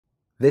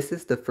This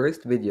is the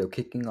first video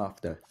kicking off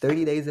the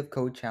 30 Days of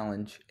Code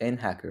challenge in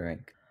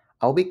HackerRank.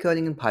 I'll be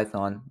coding in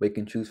Python, but you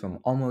can choose from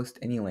almost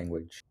any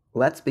language.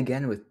 Let's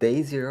begin with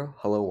Day 0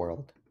 Hello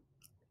World.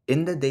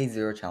 In the Day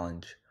 0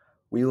 challenge,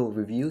 we will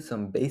review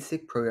some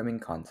basic programming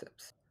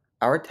concepts.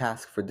 Our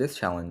task for this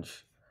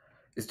challenge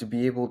is to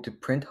be able to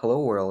print Hello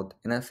World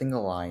in a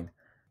single line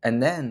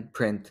and then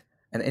print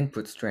an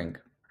input string.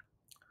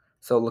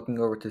 So looking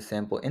over to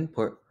sample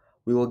input,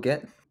 we will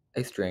get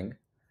a string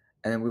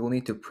and then we will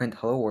need to print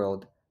hello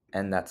world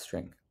and that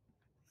string.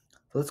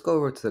 So let's go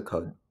over to the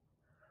code.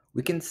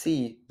 We can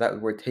see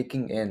that we're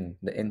taking in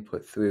the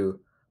input through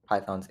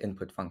Python's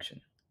input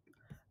function.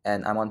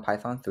 And I'm on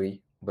Python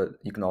 3, but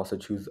you can also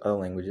choose other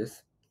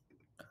languages.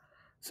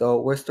 So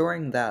we're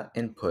storing that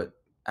input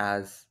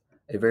as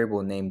a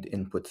variable named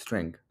input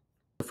string.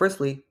 So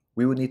firstly,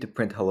 we would need to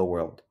print hello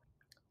world.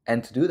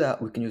 And to do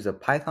that, we can use a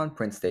Python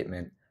print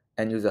statement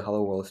and use a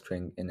hello world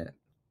string in it.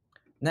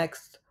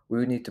 Next, we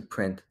would need to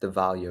print the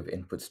value of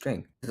input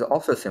string. This is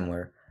also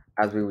similar,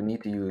 as we would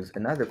need to use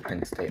another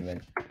print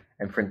statement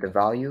and print the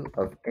value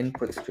of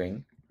input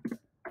string,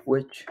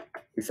 which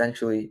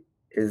essentially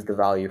is the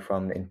value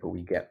from the input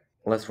we get.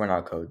 Let's run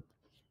our code.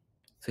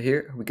 So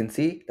here we can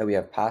see that we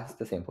have passed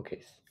the sample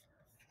case.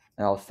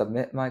 And I'll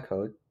submit my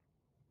code.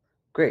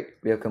 Great,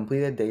 we have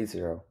completed day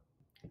 0.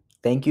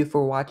 Thank you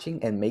for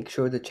watching and make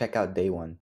sure to check out day 1.